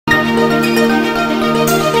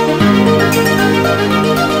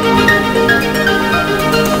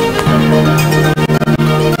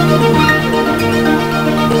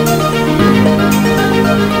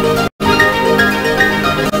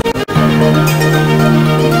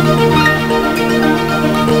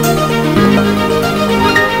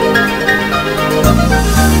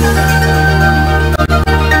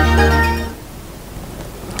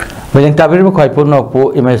Bajang tabir bu khaipu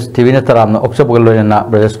nokpu image TV na taramna oksab galoina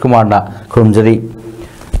Brajesh Kumar na khurumjari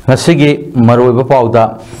ngasigi maroi ba pauda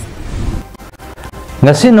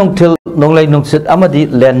ngasi nongthil nonglai nongsit amadi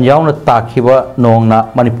len yauna takhiba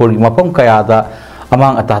nongna Manipur gi mapam kayada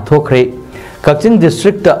amang ata thokre Kakching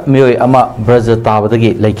district ta mioi ama Braja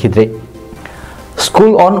tabadagi laikhidre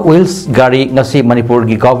School on Wheels gari ngasi Manipur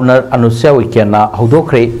gi governor Anusya Wikena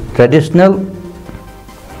hodokre traditional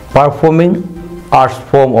performing arts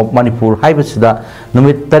form of Manipur haibasida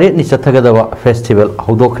numit taret ni chathagadaba festival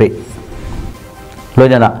hodokre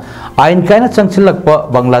loinana ain kaina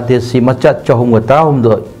changchilakpa Bangladeshi macha chahum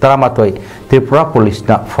ga taramatoi Tripura police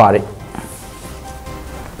na fare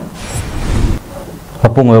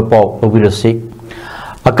apung pau obirasi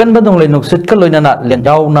akan badong le nuksit ka loinana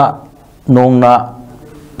lenjauna nongna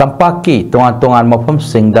tampaki tongan mafam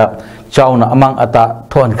singda chauna amang ata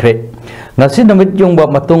thonkhre ngasi namit yung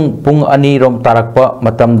ba matung pung ani rom tarakpa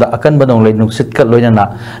matamda akan badong le nuksit ka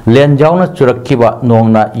loinana lenjauna churakkiba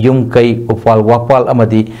nongna yung kai upal wapal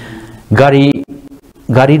amadi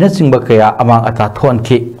gari na singba kaya amang ata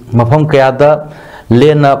thonki mafam kaya da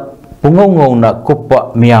lena pungau na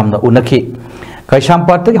kuppa miyamna unaki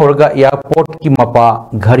Kaishampataki horga airport ki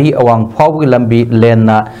mapa ghari awang phawgi lambi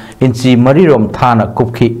lenna inchi marirom thana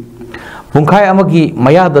kupki pungkhai amagi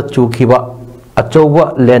mayada chukhiba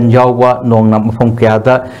achouba len yawba nongna mafam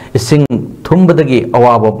kyada ising thumbadagi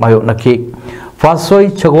awaba mayoknaki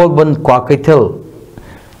fasoi chagolban kwakaithel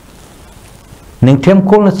ningthem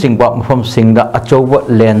kolna chingba mafam singda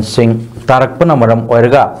achouba len sing tarakpana maram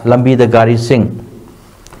oiraga lambi da gari sing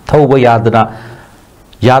thauba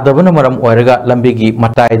yadabana maram oiraga lambigi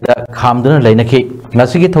mataida khamduna lainaki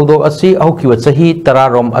ngasigi thodok asi aukiwa chahi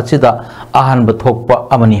 10 rom achida ahan ba thokpa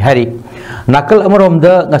amani hari nakal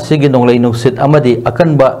amaromda ngasigi nonglai nuksit amadi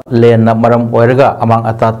akanba lenna maram oiraga amang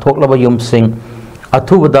ata thoklaba yumsing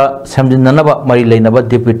athubada samjinanaba mari lainaba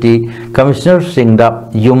deputy commissioner singda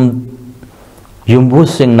yumbu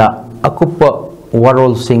singna akuppa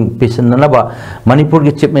warol sing pisananaba Manipur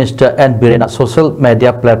gi chief minister and birena social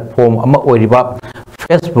media platform ama oiriba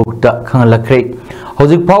Facebook da khangalakre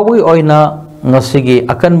hojik pawui oina ngasigi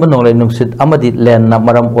akan banolai nungsit amadi len na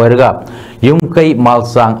maram oiraga yumkai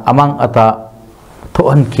malsang amang ata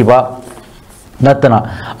thohan kiba natana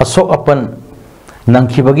asok apan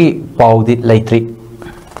nangkibagi pawdi laitri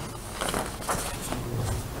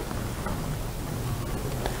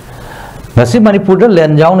ngasi Manipur da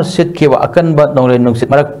len jauna sit kiba akan ba nolai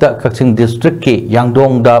nungsit marakta Kakching district ki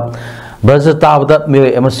Yangdong da Braja tabda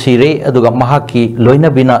mioi ama sire aduga mahaki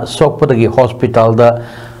loina bina sokpadagi hospital da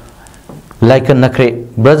laikan nakre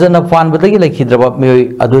Braja na fan badagi laikhidraba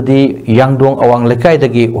mioi adudi Yangdong awang lekai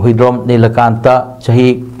dagi huidrom nilakanta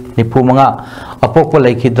chahi nipumanga apokpa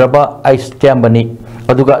laikhidraba aistambani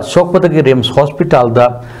aduga sokpadagi Rims hospital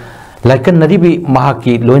da laikan naribi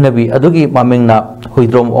mahaki loina bi adugi mamingna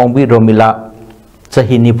huidrom ongbi romila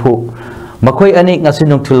chahi nipu Makoi ani ngasi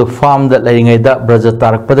nungthil farm da lairingai da Braja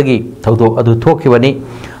tarakpadagi thodok adu thokibani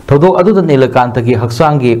thodok adu da nilakantagi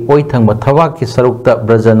haksangi oithangba thawaki sarukta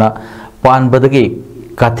Brajana panbadagi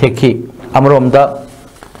katheki amromda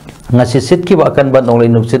ngasi sitkiba akanba nonglai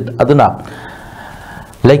nuksit aduna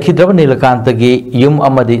laikhidraba nilakantagi yum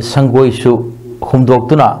amadi sangoisu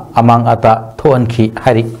humdoktuna amang ata thoanki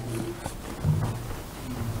hari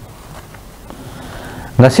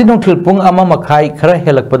ngasi nongthil pung ama makhai khara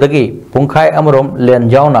helakpadagi pungkhai amarom len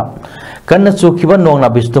jauna kanna chukhiba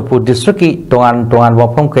nongna Bishnupur district ki tongan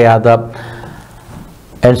wafam kayada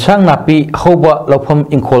ensang napi hoba lofam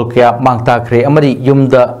ingkhol kaya mangtakre amari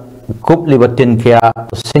yumda kup libatin kaya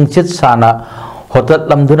singchit sana hotat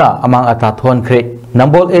lamduna amang ata thon khre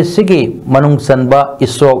nambol esigi manung sanba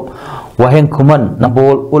isok waheng khuman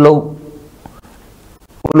nambol ulo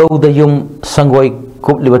da yum sangoi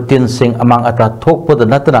kup libatin sing amang ata thokpada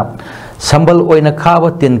natana sambal oina khaba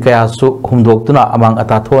tin kayasu humdoktuna amang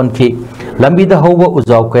ata thonki lambi da hoba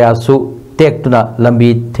ujaw kayasu tektuna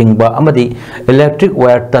lambi thingba amadi electric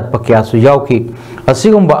wire tatpa kayasu yauki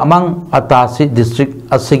asigumba amang ata si district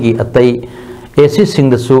asigi atai AC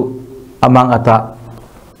singdasu amang ata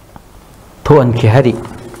thonki hari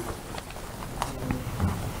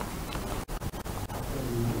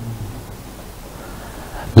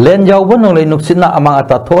len jawba nonglai nuksitna amang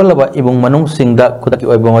ata tholaba ibung manung singda khudaki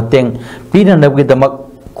oiba mateng pina nabgi damak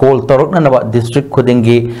call torokna naba district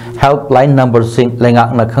khudingi helpline number sing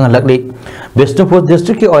lengakna khangalakli Bishnupur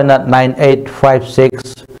district ki oina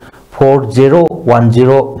 9856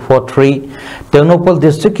 401043 Tengnopal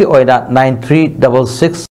district ki oina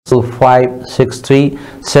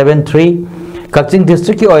 9366256373 Kakching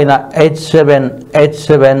district ki oina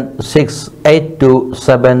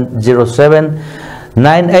 8787682707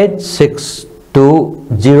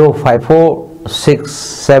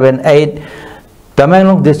 9862054678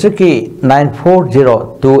 Tamenglong District ki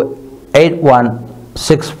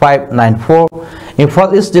 9402816594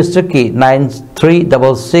 Imphal East District ki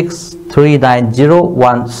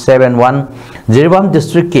 9366390171 Jiribam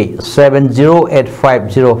District ki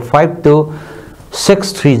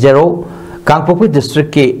 7085052 Kangpopi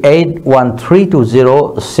District ki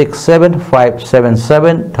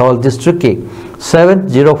 8132067577 Thawal District ki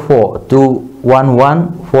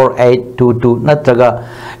 704211482 natraga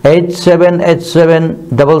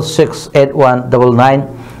 8787668199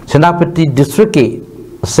 Senapati District ki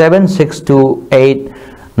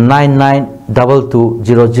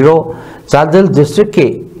 7628992200 Chadil District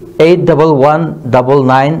ki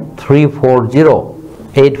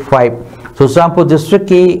 8119934085 Susampur District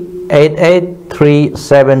ki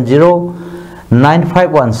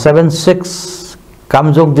 8837095176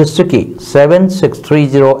 Kamjong District ki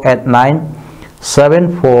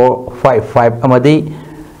 7630897455 amadi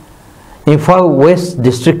Imphal West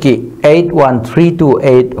District ki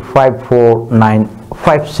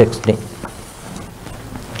 8132854956 ni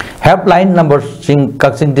Helpline number sing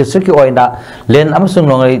Kaksing District ki oina len amasung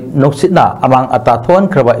longai noksitna amang atathon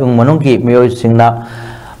kraba yung manungki miyoy singna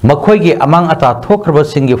makhoi gi amang ata thokraba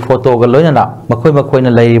singi photo ga loinana makhoi na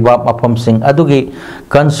lairiba mafam sing adugi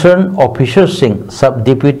concerned officer sing sub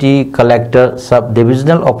deputy collector sub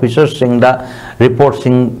divisional officer sing da report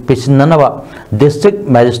sing pisinanaba district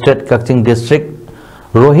magistrate Kaksing district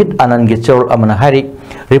Rohit Anand gi chor amana hari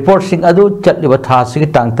report sing adu chatliba tha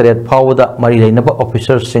sigi tang taret phawda mari leinaba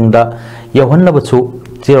officer sing da yahonnaba chu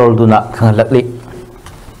chirol duna khangalakli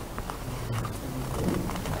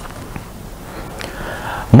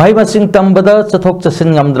Mahibasing tambada chathok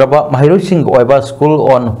chasin ngamdraba mahirosing oiba school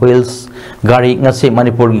on wheels gari ngasi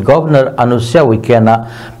Manipur gi governor Anusya Wikena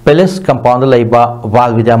palace compound laiba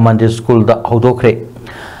Val Vidya Mandir school da hodokre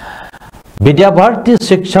Vidya Bharati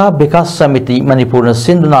Shiksha Vikas Samiti Manipur na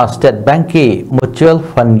Sindhuna State Bank ki mutual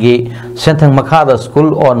fund gi senthang makhada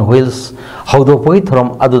school on wheels hodopoi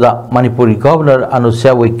thorom aduda Manipuri governor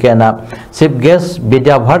Anusya Wikena chief guest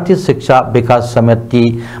Vidya Bharati Shiksha Vikas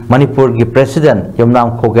Samiti Manipur gi president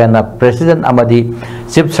Yomnam Khogena president amadi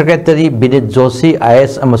chief secretary Binit Joshi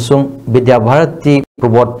IS amasung Vidya Bharati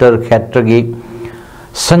promoter khetra gi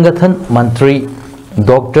sangathan mantri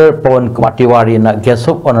Dr. Pawan Kumar Tiwari na guest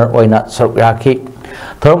of honor oina sarukaki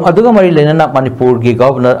thorom aduga mari lenana Manipur gi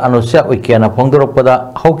governor Anusya Wikena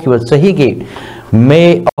phongdorokpada haukiba sahi gi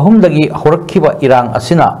May ahumdagi horakkiba irang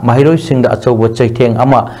asina mahiroi singda achauba chaitheng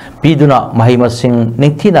ama piduna mahimasing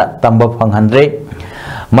ningthina tamba phanghandre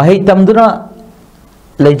mahi tamduna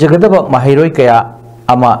leijagadaba mahiroi kaya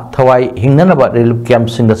ama thawai hingnanaba relief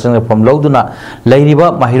camp singda sangapam loduna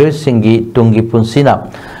leiriba mahiroi singi tungi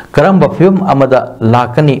punsina karamba film amada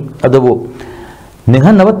lakani adubu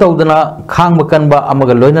ninghanaba tawdana khangba kanba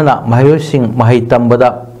amaga loinana mahiroi sing mahi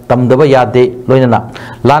tambada tamdaba yade loinana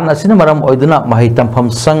lan asina maram oiduna mahi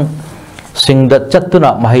tampham sang singda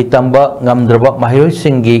chattuna mahi tamba ngamdraba mahiroi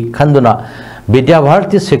singi khanduna Vidya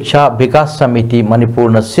Bharati Shiksha Vikas Samiti Manipur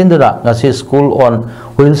na sinduna ngasi school on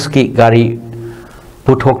wheels ki gari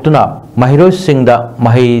puthoktuna mahiroi singda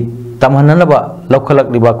mahi tamhananaba lokhalak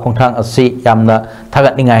liba khongthang asi yamna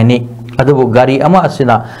thagatningai ni adubu gari ama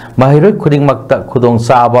asina mahiroi khudingmakta khudong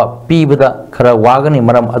saba pibada khara wagani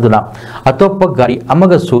maram aduna atoppa gari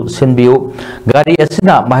amagasu sinbiu gari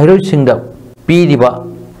asina mahiroi singda piriba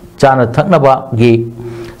chana thaknaba gi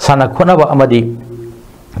sana khonaba amadi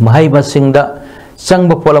mahai masingda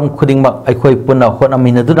changba polam khudingmak aikhoi punna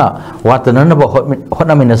honaminaduna watananaba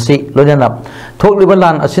honaminasi loinana thokliba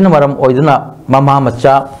lan asina maram oiduna mama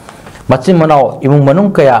macha Machin manao imung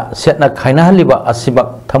manung kaya setna khaina haliba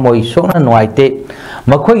asibak thamoi sokna nuaite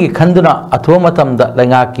makhoi gi khanduna athua matamda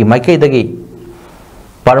lenga ki maikai dagi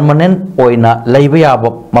permanent oina leiba yaba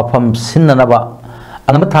mafam sinnanaba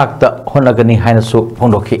anama thakta honagani haina su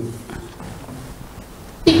phongdokhi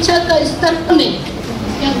शिक्षा का स्तर में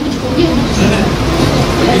क्या कुछ हो गया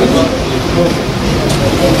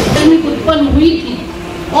उत्पन्न हुई थी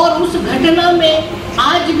और उस घटना में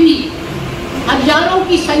आज भी हजारों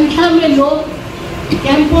की संख्या में लोग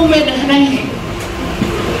कैंपों में रह रहे हैं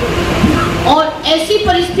और ऐसी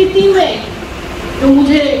परिस्थिति में तो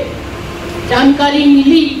मुझे जानकारी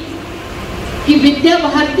मिली कि विद्या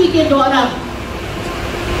भारती के द्वारा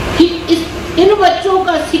कि इन बच्चों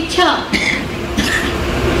का शिक्षा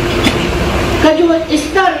का जो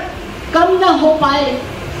स्तर कम न हो पाए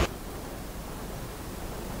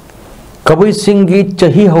Kabui Singi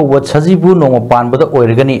Chahi Hova Sajibu no Panbada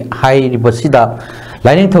Oregani Hai Ribasida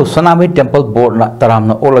Lining to Sanami Temple Board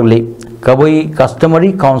Taramna Olagli कबुई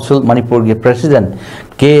customary council Manipur के प्रेसिडेंट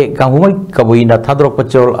के कांगुमई कबुई ना थादरोक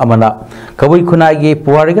पचोल अमना कबुई खुनाई के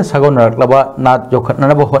पुवारी का सागो नरकलबा नात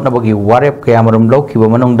जोखननब होतनबगी वारेप कयामरुम लौखिबा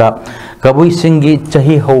मनुंगदा कबुई सिंगी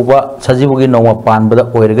चही हौबा सजीबुगी नोमा पानबदा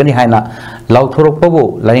ओइरगनी हाइना लाउथोरकपबु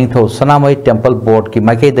लाइंगथौ सनामई टेंपल बोर्ड की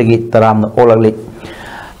माइकेदगी तरामना ओलगली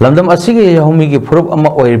लमदम असिगे यहुमी की फुरुप अमा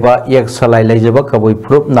ओइरबा एक सलाई लेजबा कबुई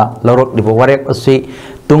फुरुपना लौरकलिबा वारेप असि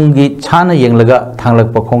तुंगी छाना येंगलगा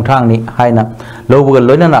थांगलकपा खोंगथांगनी हाइना लौबगा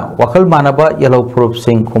लोइनाना वखल मानबा यलो फुरुप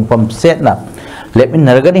सिंग खुंपम सेटना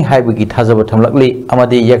लेमिनरगनी हाइबगी थाजबा थमलकली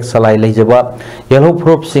अमदि एक सलाई लेजबा यलो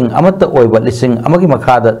फुरुप सिंग अमत ओइबा लिसिंग अमगी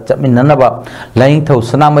मखादा चमिननबा लाइंगथौ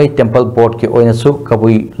सनामई टेंपल बोर्ड के ओइनसु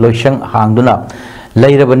कबुई लोइसंग हांगदुना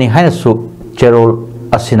लेरबनी हाइनसु चेरोल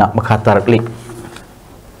असिना मखा तारकली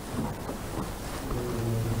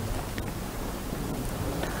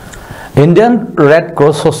Indian Red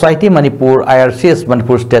Cross Society Manipur IRCS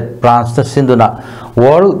Manipur State Branch Sinduna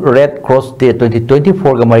World Red Cross Day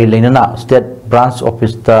 2024 gamari lenana State Branch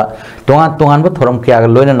Office ta tongan thoram kya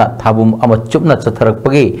loinana thabum ama chupna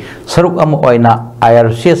chatharakpagi saruk ama oina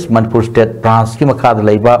IRCS Manipur State Branch ki makhada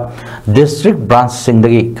leiba District Branch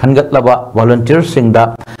singdagi khangatlaba volunteer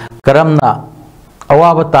singda karamna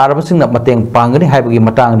awaba taraba singna mateng pangani haibagi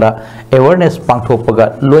matangda awareness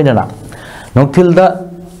pangthokpaga loinana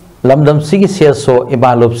nongthilda लमदम सिगी सेसो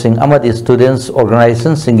इबालोप Singh अमदी students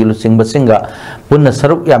organisation सिंगिलु Singh बसिंगा पुन्ना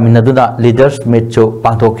सरुक यामिनदुना leaders मेचो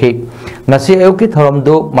पांथोखि ngasi ayuki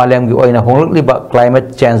thoramdu malemgi oina honglukliba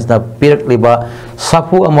climate change na pirakliba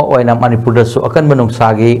sapu ama oina manipur da su akan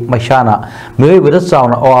manungsagi maisana miyoibada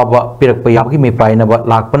chauna awaba pirakpa yabgi mipaina ba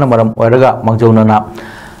lakpana maram oiraga mangjaunana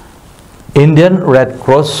Indian Red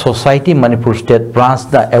Cross Society Manipur State Branch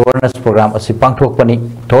da awareness program asi pangthokpani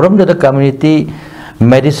thoramda da community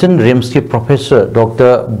Medicine RIMS की professor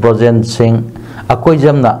doctor ब्रोजेन Singh अकोई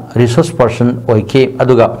जमना resource person ओइके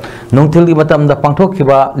अदुगा नोंथिल की मतम दा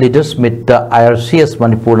पांथोखिबा leaders meet दा IRCS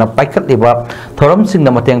Manipur ना पाइखतलिबा theorem Singh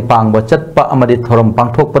ना मतेंग पांगबा चटपा अमदि theorem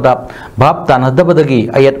पांथोकपदा भाप तानदबदगी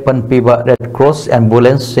अयत पनपीबा red cross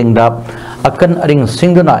ambulance Singh दा अकन अरिंग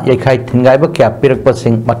सिंगदुना यखाई थिनगाइबा क्या पिरकपा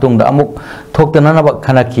सिंह मतुंगदा अमुक थोक्तननबा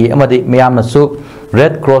खनकी अमदि मियामनसु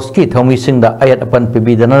रेड क्रॉस की थोमी सिंह दा अयत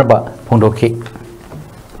पनपीबीदनबा फोंदोखि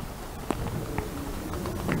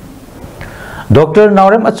डॉक्टर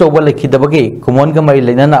नावरम अचौबा लेखिदबगी कुमोन गमरी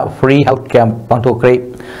लेना free health camp पांथोक्रे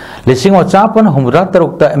लिसिंग चापन हुमरा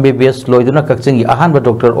तरुक्ता MBBS लोइदुना Kakching अहानबा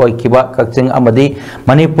doctor ओइकिबा Kakching अमदी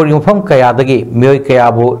Manipur युफम कयादगी मियोय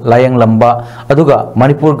कयाबु lying लंबा अदुगा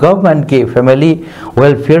मणिपुर गवर्नमेंट की फैमिली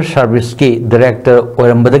वेलफेयर सर्विस की डायरेक्टर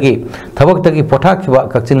ओरंबदगी थबक्तगी पोठाखिबा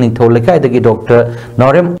कक्चिंग निथौ लेखाइदगी डॉक्टर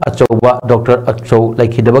नावरम अचौबा डॉक्टर अचौ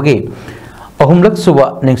लेखिदबगी अहुमलक सुबा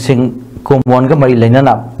निंगसिंग कुमोनगा मरी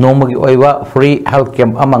लेना नोमगी ओइबा फ्री हेल्थ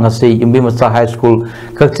कैंप अमंगसी युम्बी मचा हाई स्कूल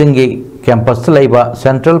कक्चिंगी कैंपस लेबा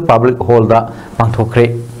सेंट्रल पब्लिक हॉल दा पांथोखरे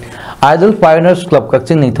idol pioneers club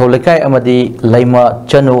Kakching निथौ लेखाई अमदी lemma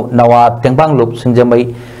चनु नवा तेंबांगलुप सिंजमई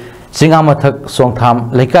सिंगामथक सोंगथाम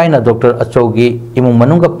लेखाइना doctor अचौगी इमुंग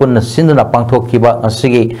मनुंगा पुन्ना सिंदुना पांथोखिबा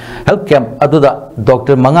असिगी health camp अदुदा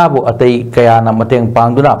doctor मंगाबु अतई कयाना मतेंग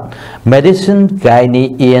पांगदुना medicine gynae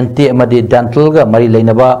ENT अमदी dental गा मरी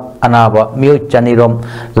लेनबा अनाबा मियो चनीरोम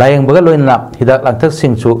लायंगबगा लोइना हिदाक लांथक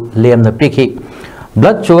सिंगसु लेमना पिखि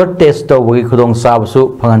ब्लड शुगर टेस्ट तौबगी खुदोंग साबसु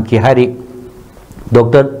फंगन की हारी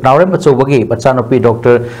डॉक्टर नावरेम अचौबगी बच्चानुपी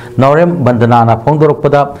डॉक्टर नावरेम बंदनाना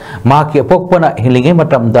फोंदोरपदा माकी अपोकपना हिलिंगे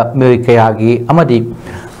मतमदा मियोय कयागी अमदी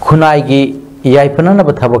खुनाईगी याइफनना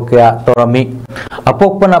बथबक कया तोरमी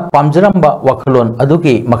अपोकपना पामजरंबा वखलोन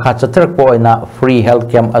अदुगी मखा चतरकपो ओइना फ्री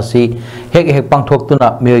हेल्थ कैंप असि हेक हेक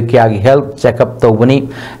पांथोक्तुना मियोय कयागी हेल्थ चेकअप तौबनी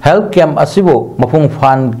हेल्थ कैंप असिबो मफुंग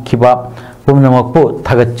फान खिबा पुमनमकपो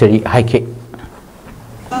थगच्चरी हाइके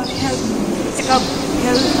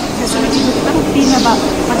पीनबा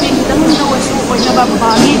मतेंग तमुंदा वसु ओइनबा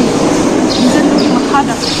बागी इंजन की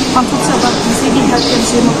मखादा पांथोक्सबा किसिगी हेल्थ कैंप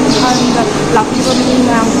से मफुं फानगा लापिबा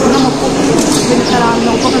मिना पुनमको बेनतरा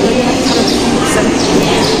नौपगदगी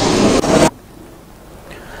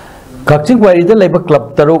कक्चिंग वारीदा लेबा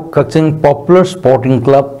क्लब तरु Kakching popular sporting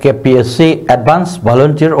club KPSC advance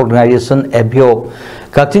volunteer organisation एबियो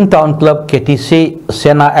Kakching town club KTC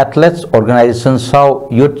सेना एथलेट्स ऑर्गेनाइजेशन साउ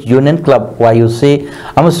youth union club YUC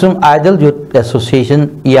अमसुंग idol youth association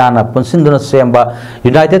याना पुनसिंदुना सेंबा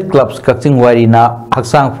यूनाइटेड क्लब्स कक्चिंग वारीना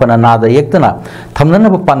हक्सांग फना नादा येक्तना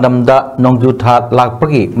थमननबा पांडमदा नोंजु था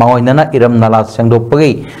लाकपगी मावइनना इरम नाला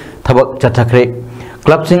सेंगदोपगी थबक चथखरे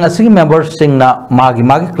क्लब सिंह असि मेंबर सिंह ना मागी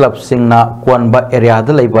क्लब सिंह ना कोनबा एरिया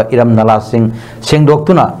दा लेबा इरम नाला सिंह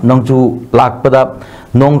सेंगदोक्तुना नोंजु लाकपदा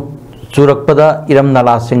नोंग चुरकपदा इरम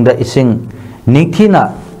नाला सिंह दा इसिंग निथीना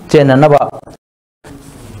चेननबा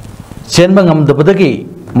चेनबा ngamdabadagi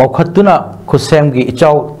maukhаттuna khusem gi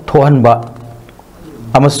ichau thohanba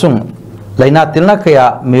amasung laina tilna kaya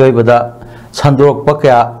miyoibada sandorokpa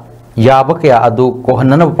kaya yaba kaya adu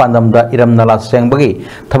kohanana pandamda iram nala sengbagi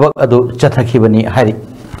thabak adu chathakibani hari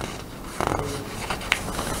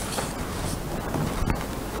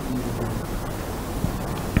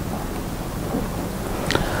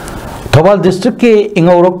Thobal district ke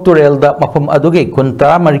Ingorok Turel da mapam aduge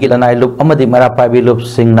kunta margi lanai lup amadi marapabi lup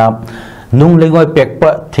singna nung lengoi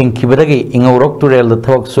pekpa thingkibadagi Ingorok Turel da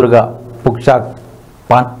thawak surga pukchak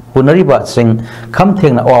punariba sing kham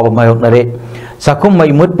thengna awaba mayok nare sakum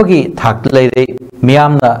mai mutpagi thak leire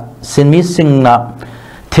miyamna sinmi singna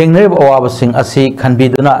thengnariba awaba sing asi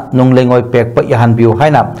khanbiduna nung lengoi pekpa yahanbiu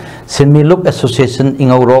haina sinmi lup association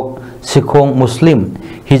Ingorok Sikhong Muslim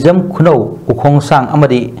Hijam Khunau Ukhong Sang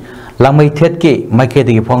amadi Lamai Thet ke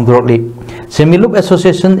Maikedi ki Phongdorokli Semilup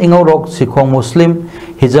Association Ingorok Sikhong Muslim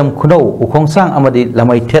Hijam Khunau Ukhong Sang amadi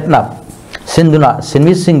Lamai Thet na Sinduna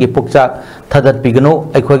Sinmi Singh ki Pukchak Thadat Pigano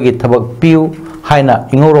Aikhogi Thabak Piu Haina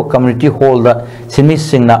Ingorok Community Hall da Sinmi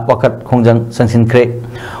Singh na Wakat Khongjang Sangsin Kre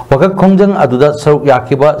Wakat Khongjang aduda Saruk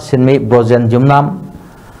Yakiba Sinmi Brojen Jumnam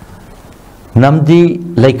Namdi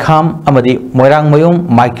Laikham amadi Moirang Mayum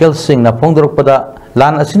Michael Singh na Phongdorokpada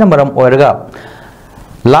Lan asina maram oiraga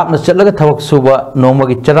Lapna chatlaga thawak suba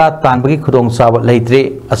nomagi chara tanbagi khudong saba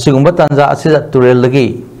leitre asigumba tanja asida turel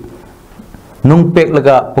lagi nung pek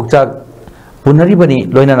laga pukchak punari bani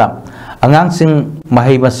loinana angang sing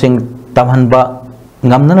mahai masing tamhanba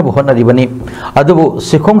ngamnana bu honari bani adubu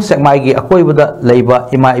sikhong sekmai gi akoibada leiba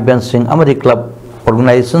ima event sing amadi club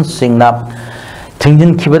organization sing na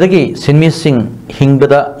thingjin khibadagi sinmi sing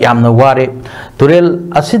hingbada yamna ware turel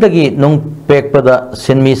asidagi nung pekpada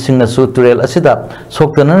sinmi sing na su turel asida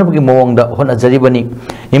soktananabagi mawangda hona jaribani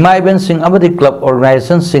ima event sing amadi club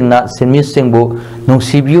organization sing na sinmi sing bu nung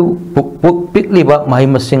sibiu pikliba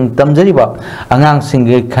mahima sing tamjariba angang sing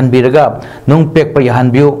gi khanbiraga nung pekpa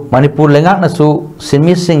yahanbiu manipur lengak na su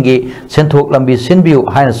sinmi sing gi senthok lambi sinbiu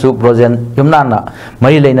haina su brojen yumnana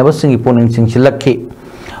mari leinaba sing gi puning sing silakhi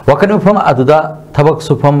Wakan ufam aduda thabak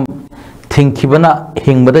sufam thingkibana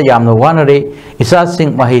hingbada yamna wanare isa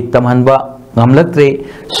sing mahi tamhanba ngamlaktre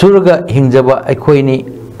surga hingjaba aikhoini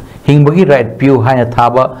hingbagi right piu haina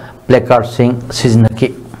thaba placard sing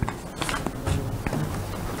sizinaki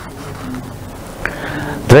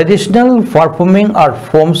Traditional performing art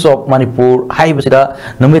forms of Manipur haibasida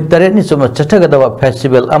numit taret ni suma chatagadawa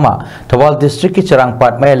festival ama Thobal district ki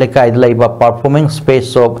charangpat maya lekai laiba performing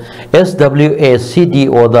space of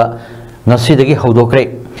SWACDO da ngasidagi hodokre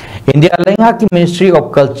India lenga ki Ministry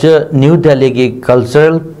of Culture New Delhi ki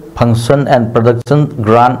Cultural Function and Production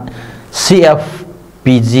Grant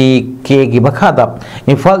CFPGK ki makhada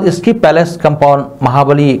Imphal East Palace Compound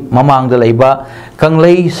Mahabali mamang da laiba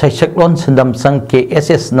Kanglei Saisaklon Sindam Sang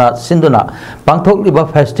KSS na Sinduna Pangthok liba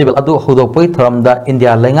festival adu hodopoi tharamda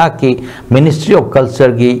India lenga ki Ministry of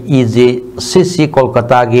Culture gi EJCC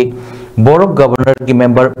Kolkata gi Board of Governor ki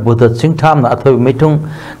member Buddha Singh Tham na athobi mitung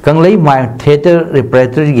Kanglei Mime Theatre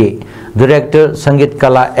Repertory gi Director Sangit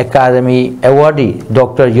Kala Academy Awardee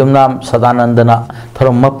Dr. Yumnam Sadanandana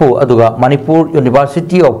Tharam Mapu aduga Manipur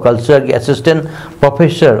University of Culture ki Assistant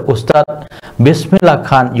Professor Ustad Bismillah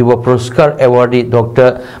Khan Yuva Puruskar Awardee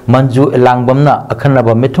Dr. Manju Elangbamna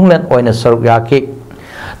akhanaba mithunglen oina saruk yaki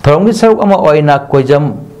Tharamgi saruk ama oina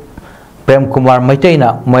Koijam Prem Kumar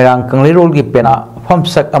Maitaina Moirang Kanglirol gi pena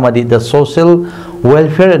Famsak amadi the Social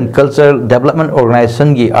Welfare and Cultural Development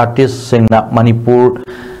Organization gi artist singna Manipur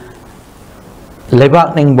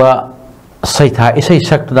Lebak Ningba Saitha Isai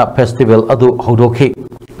Saktuna Festival adu hodokhi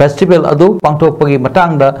Festival adu pangthokpagi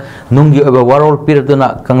matangda nunggi oba warol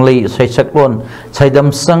piraduna Kanglei Saisaklon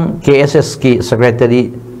Saidam Sang KSS ki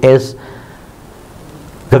Secretary S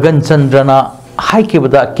Gagan Chandrana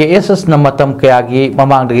haikibada KSS na matam kayagi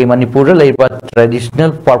mamangdagi Manipur leiba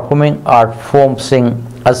traditional performing art form sing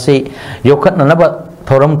asi yokhatna naba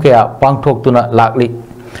thoram kaya pangthoktuna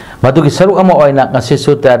lakli Madugi saru ama oina ngasi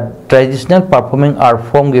su traditional performing art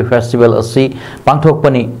form gi festival asi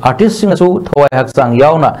pangthokpani artist sing su thawai haksang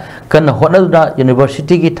yauna kan honaduna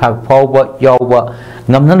university gi thak phawba yawba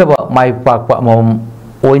ngamnanaba mai pakpa amam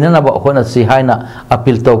oinanaba honasi haina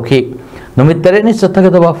appeal tawki numit tareni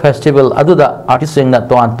chathagadaba festival aduda artist sing na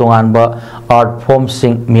toan ba art form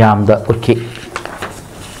sing miamda ukhi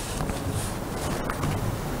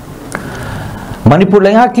Manipur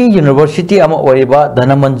Lengaki University ama oiba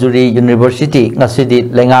Dhanamanjuri University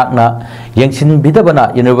ngasidi lengakna yengsin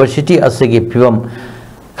bidabana University asigi piwam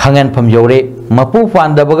khangen pham yore mapu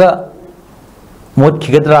pandabaga mot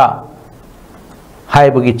khigadra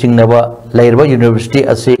haibagi chingnaba leirba University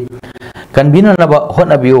asi कन्वीनरनब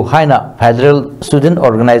होटनबियु हाइना federal student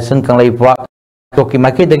organisation कंगलेपा तोकी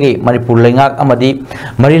माइकेदगी Manipur लेंगाक अमदी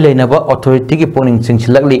मरी लेनब authority की पुनिंग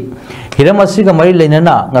चिंगसिलकली Hiram असिगा मरी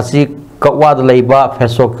लेनना ngasi कवाद लेबा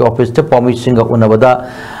फेसोक के office ते पॉमी सिंग उनबदा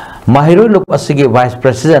माहिरोय loop असिगे vice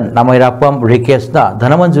president नामैरापम रिकेशना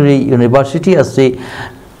धनमंजुरी university असि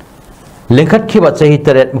लिंखत खिबा चही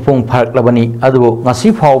तरेट मपुंग फारकलबनी अदुबो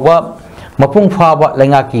ngasi फावबा मपुंग फाबा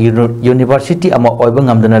लेंगाकी university अमा ओइबा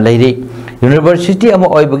ngamdana लेरी university अमा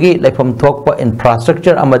ओइबगी लेफम थोकपा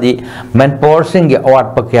इंफ्रास्ट्रक्चर अमदी मैनपावर सिंग गे अवार्ड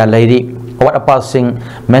पकया लेरी अवार्ड अपा सिंग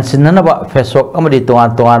मेंशननबा फेसोक अमदी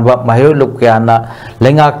तोआन तोआनबा माहिरोय लुप कयाना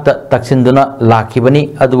लेंगाक तक्सिनदुना लाखिबनी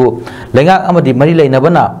अदुबो लेंगाक अमदी मरी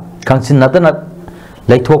लेनबना खंगसिनदना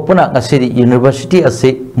लेथोकपना ngasi यूनिवर्सिटी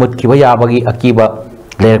असि मुतखिबा याबगी अकीबा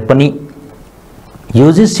लेरपनी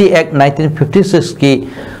UGC Act 1956 की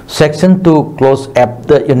Section 2 Clause F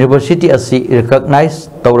the University asi recognize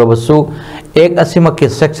tawrabasu Act asima ke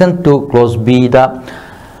Section 2 Clause B da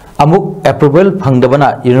amuk approval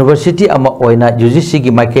phangdabana University ama oina UGC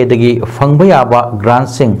gi makedagi phangba yaba grant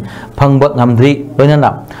sing phangba ngamdri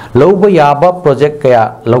loinana lawba yaba project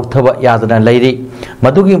kaya lawthaba yadana leiri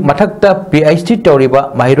madugi mathakta PhD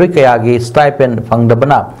tawriba mahiroi kaya gi stipend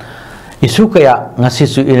phangdabana issue कया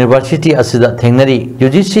ngasisu university asida thengnari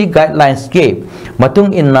UGC guidelines ke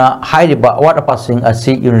matung inna hairiba award passing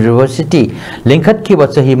asi university linkhat ki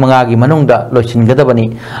bachahi manga gi manungda loisingadabani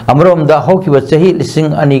amromda hoki bachahi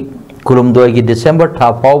lising ani kulumdoi gi December tha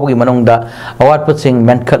fawgi manungda award passing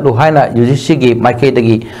menkhatlu haina UGC gi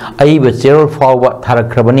maikaidagi aiba zero fawba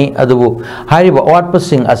tharakrabani adubu hairiba award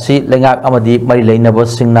passing asi lengak amadi mari leinaba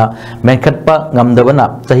singna menkhatpa ngamdabana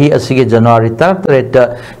tahi asige January 3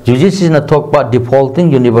 UGC na thokpa defaulting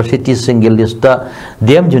university single list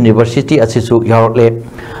DM University asisu yarokle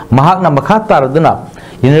mahakna makha taraduna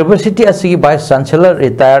university asigi vice chancellor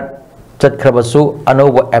retired चटखरबसु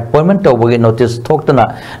अनोबा appointment तौबगे notice थोक्तना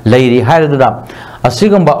लेरी हायरदुना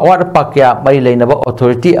असिगंबा award Pakya मरी लेनबा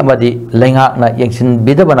authority अमदी लेंगाकना यंगसिन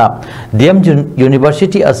बिदबना DM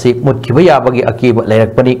university असि मुतखिबा याबगे अकीबा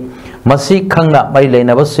लेरकपनी मसी खंगना मरी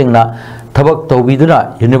लेनबा सिंगना थबक तौबिदुना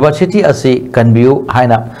university असि कन्बियु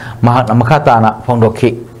हायना महाकना मखाताना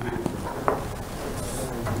फोंदोखि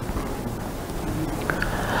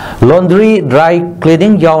Laundry, dry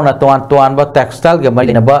cleaning yauna toan ba textile ge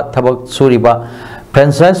malinaba thabak suriba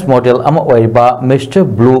franchise model ama oiba Mr.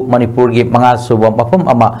 Blue Manipur gi manga suba mafam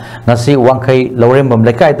ama nasi wangkhai lorembam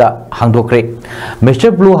lekai da hangdokre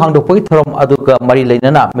Mr. Blue hangdokpoi thorom aduga mari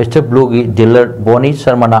leinana Mr. Blue gi dealer Boni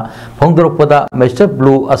Sharmana phongdorokpada Mr.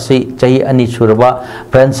 Blue asi chahi ani suraba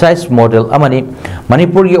franchise model amani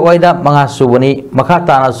Manipur gi oida manga subani makha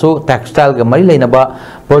tana su textile ge mari leinaba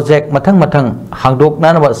project mathang hangdok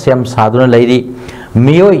nanaba sem saduna leiri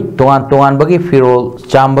मियोई तोआन तोआन बगी फिरोल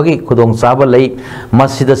चांबगी खुदोंग चाबा लई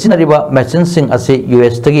मसिदा सिनरिबा machine सिंग असे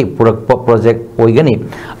US तगी पुरकप project ओइगनी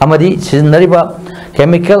अमदी सिनरिबा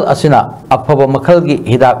chemical असिना अफबा मखलगी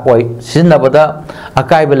हिदाक ओइ सिनबदा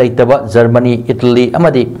अकाइबा लैतबा Germany Italy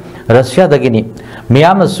अमदी Russia दगिनी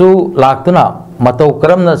मियामसु लाक्तुना मतौ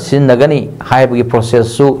करमना सिनगनी हाइबगी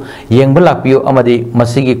process सु येंगबा लापियो अमदी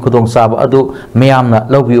मसिगी खुदोंग चाबा अदु मियामना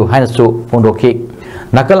लौबियो हाइनसु फोंदोखि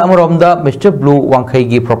नकल अमरोमदा mister blue वांखई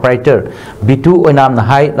की proprietor Bittu Onam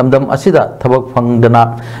नहाई लमदम असिदा थबक फंगदना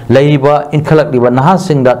लेरिबा इनखलकलिबा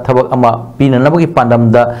नहासिंगदा थबक अमा पिननबगी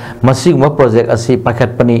पांडमदा मसिगुम प्रोजेक्ट असि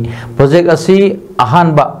पाखतपनी प्रोजेक्ट असि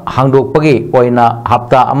अहानबा हांगदोकपगी ओइना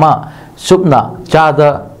हप्ता अमा सुपना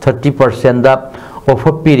चादा 30% दा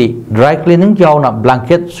ऑफर पीरी ड्राई क्लीनिंग यावना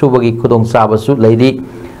ब्लैंकेट सुबगी खुदोंग साबसु लेरी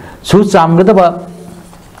सु चामगदबा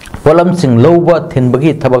pollen Singh लौबा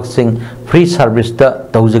थिनबगी थबक Singh free service दा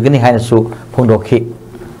तौजगनी हाइनसु फोंदोखि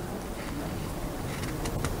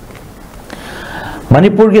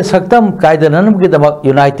मणिपुर के सक्तम कायदननबगी दमक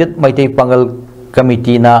यूनाइटेड मैतै पंगल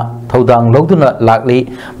कमिटी ना थौदांग लौदुना लाकली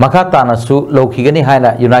मखा तानासु लौखिगनी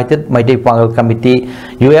हाइना United Meitei पंगल committee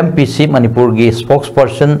UMPC Manipur की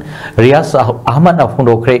स्पोक्सपर्सन रियाज अहमद ना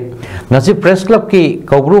फोंदोखरे ngasi press club ki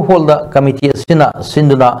kobru hall da committee asina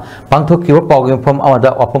sinduna pangthokkiba pawgem from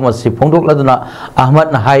amada wapam asi phongdok laduna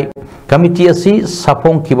Ahmad na hai committee asi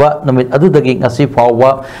sapong kiba numit adudagi ngasi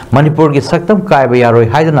fawwa Manipur gi saktam kaiba yaroi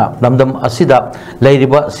haidana lamdam asida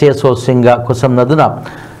leiriba CSO singa khosamnaduna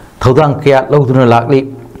thodang kya loduna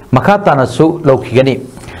lakli makha tanasu lokhigani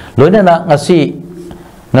loinana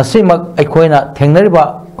ngasi mak aikhoina thengnariba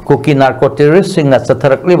kuki narco terrorist singna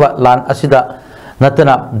chatharakliba lan asida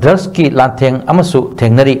नतना drugs की लाथेंग अमसु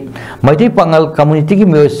थेंगनरी मैथै पंगल community की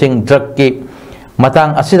मियोसिंग drug की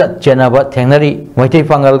matang asida chenaba thengnari Maitai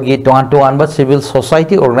Pangal gi toan ba civil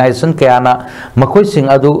society organization kayana makoi sing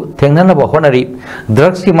adu thengnana ba honari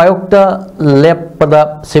drugs ki mayokta leppada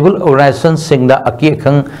civil organization singda aki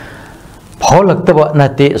khang pholaktaba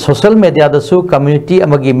nate social media da su community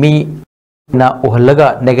amagi mi na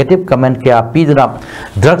uhalaga negative comment kya piduna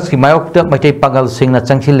drugs ki mayokta Maitai Pangal singna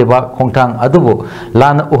changchiliba khongthang adubu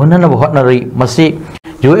lana uhnana ba honari masi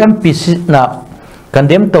UMPC na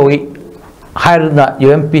condemn tawi hairna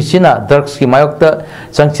UMPC na drugs ki mayokta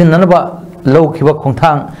changchinanaba low khiba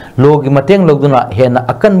khongthang logi mateng logduna hena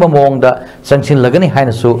akanba mongda changchin lagani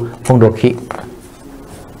haina su phongdokhi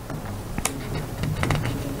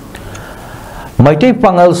Maitai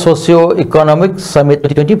Pangal Socio-Economic Summit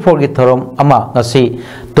 2024 gi thorom ama ngasi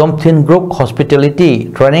Tomthin Group Hospitality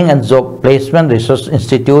Training and Job Placement Research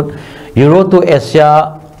Institute Euro to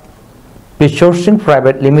Asia Resourcing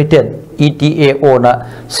Private Limited ETAO na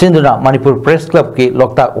Sinduna Manipur Press Club ki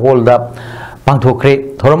Loktak Hall da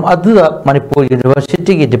pangthokre thorom aduda Manipur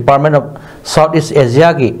University ki Department of Southeast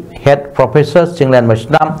Asia ki Head Professor Chinglan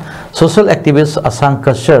Mashnam Social Activist Asang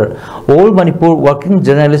Kasher All Manipur Working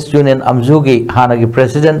Journalist Union Amzugi Hanagi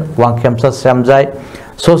President Wangkhemsa Samjai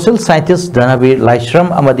Social Scientist Dhanabir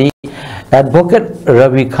Laishram Amadi Advocate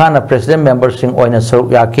Ravi Khan President Member Singh Oina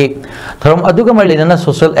Saruk Yaki Thorom aduga Marilena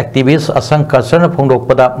Social Activist Asang Kasher na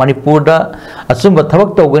phongdokpada Manipur da asumba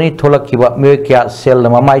thabak tawgani tholakiba myoikya sel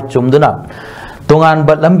namamai chumduna tongan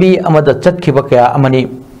ba lambi amada chatkhiba kaya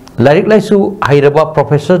amani Larik Laisu Hairaba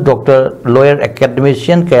Professor Dr. Lawyer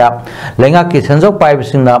Academician kaya lenga ki sanjok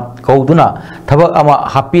paibsingna kauduna thabak ama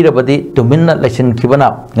hapirabadi tuminna lesson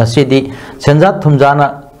khibana ngasidi senjat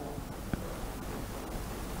thumjana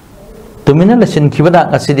tuminna lesson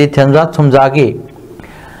khibana ngasidi senjat thumjagi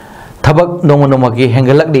thabak nongonomagi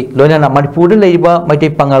hengalakdi loinana Manipur da leiba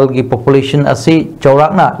Maitai Pangal gi population asi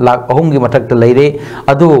chaurakna lakh 3 gi mathakta leire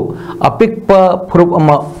adu apikpa phurup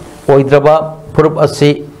ama oidraba phurup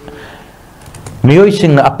asi Miyoi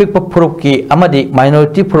sing na apikpa phurup ki amadi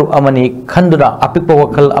minority phurup amani khanduna apikpa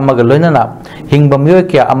wakhal amaga loinana hingba miyoi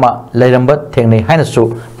kya ama leiramba thengnei haina su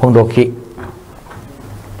phongdokhi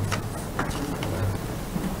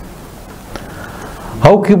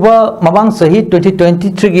haukiba mabang sahi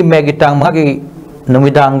 2023 gi megitang magi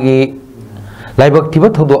numidangi laibak tiba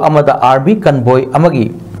thodo amada RB convoy amagi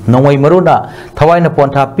nongoi maruna thawaina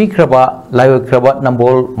pontha pikraba laiokraba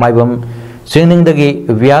nambol maibam singning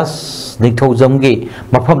Vyas Ningthojamgi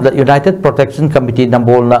mafamda United Protection Committee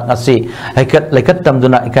nambol na ngasi laikat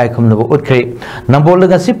tamduna ikai khumnaba utkri nambol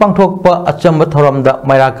ngasi pangthokpa achamba thoramda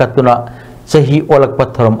mairakatuna sahi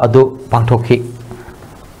olakpa thoram adu pangthokhi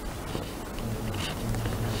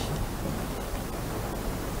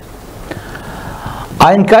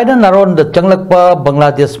Ain kaida naron da changlakpa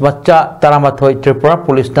Bangladesh macha Taramathoi Tripura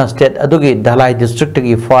Police na state adugi Dhalai district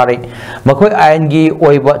gi fari makoi ain gi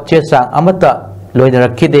oiba chesang amata loina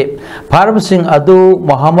rakhide Farab Singh adu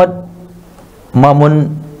Muhammad Mamun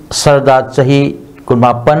Sardar sahi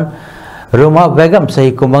kunmapan Ruma Begum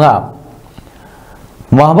sahi kumanga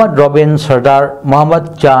Muhammad Robin Sardar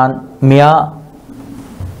Muhammad Chan Mia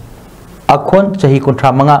Akhon sahi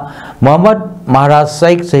kuntramanga Muhammad Maharaj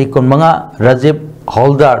Saik sahi kunmanga Rajib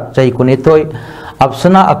Holdar sahi kunitoi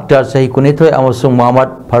Absana Akhtar sahi kunitoi amasung Muhammad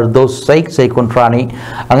Fardos Saik sahi kuntrani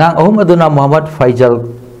angang ahum aduna Muhammad Faisal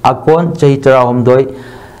Akon sahi tarahumdoi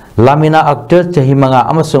Lamina Akhtar sahi manga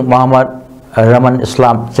amasung Muhammad Raman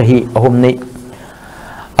Islam sahi ahumni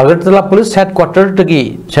Agartala Police Headquarters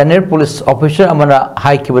tagi Senior Police Officer amana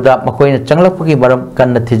haikibada makoina changlapagi maram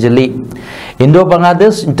kanna thijali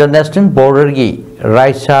Indo-Bangladesh International Border gi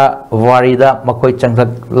Raisa Warida makoi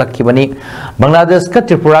changlakibani Bangladesh ka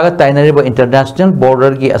Tripura ga tainariba international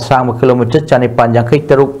border gi asang kilometer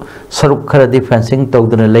 453 saruk kharadi fencing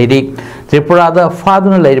tawduna leiri Tripura da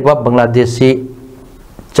faduna leiriba Bangladeshi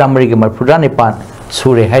chamri gi marfuda nipan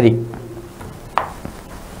sure hari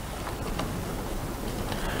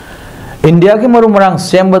India ki marumarang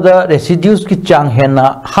sembada residues ki chang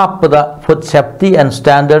hena hapada Food Safety and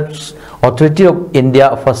Standards Authority of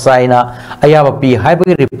India fasaina ayaba pi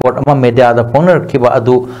haibagi report ama media da phongnar khiba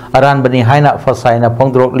adu aran bani haina fasaina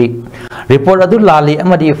phongdrokli report adu lali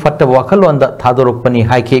amadi fatta wakhalon da thadorok pani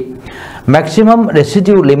haiki maximum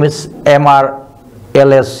residue limits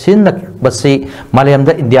MRLS sin basi malayam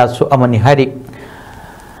da India su amani hari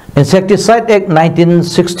Insecticide Act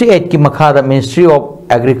 1968 ki makhada Ministry of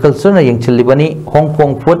Agriculture na yengchilibani Hong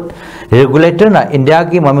Kong Food Regulator na India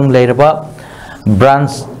ki maming leiraba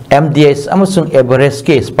branch MDS amasung Everest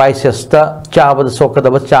ke spices ta chaba da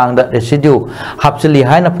sokadaba changda residue hapchili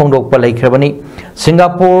haina phongdokpa laikhrabani.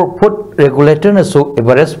 Singapore Food Regulator na su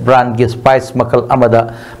Everest brand ge spice makal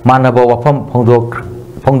amada manaba wafam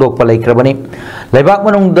phongdokpa laikhrabani. Laibak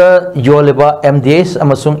manungda yoleba MDS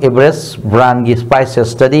amasung Everest brand ge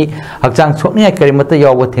spices study hakchang chokni karimata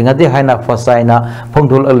yawa thengade haina fasaina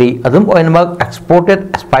phongdol ali adum oinmak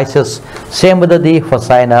exported spices sembadadi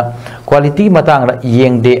fasaina quality matang ra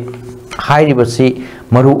yengde hairi basi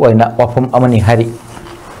maru oina wafam amani hari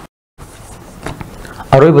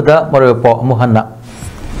aroibada maropo muhanna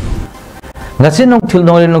ngasi nong thil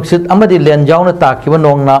nong nuksit amadi len jauna ta kiba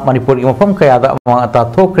nong na manipur gi mafam kaya da amang ata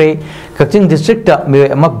thokre Kaching district ta mi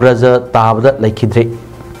ama braza tabda laikhidre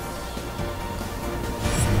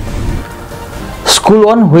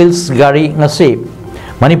school on wheels gari ngasi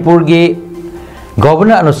manipur gi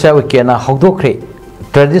governor anusya wikena hogdokre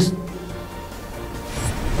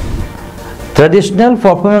Traditional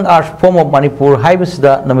performing arts form of Manipur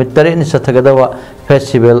haibisda namitare ni sathagadawa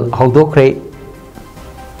festival hogdokre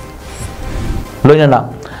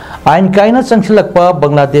loinana ain kaina changsilakpa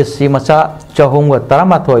Bangladeshi macha chahumga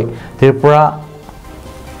taramathoi Tripura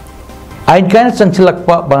ain kaina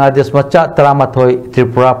changsilakpa Bangladesh macha taramathoi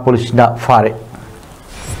Tripura police na fare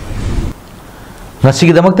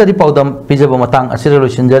ngasigi damakta di paudam pijaba matang asira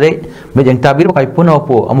loisinjare mejeng tabir kai puno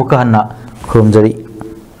po amuka hanna khurumjari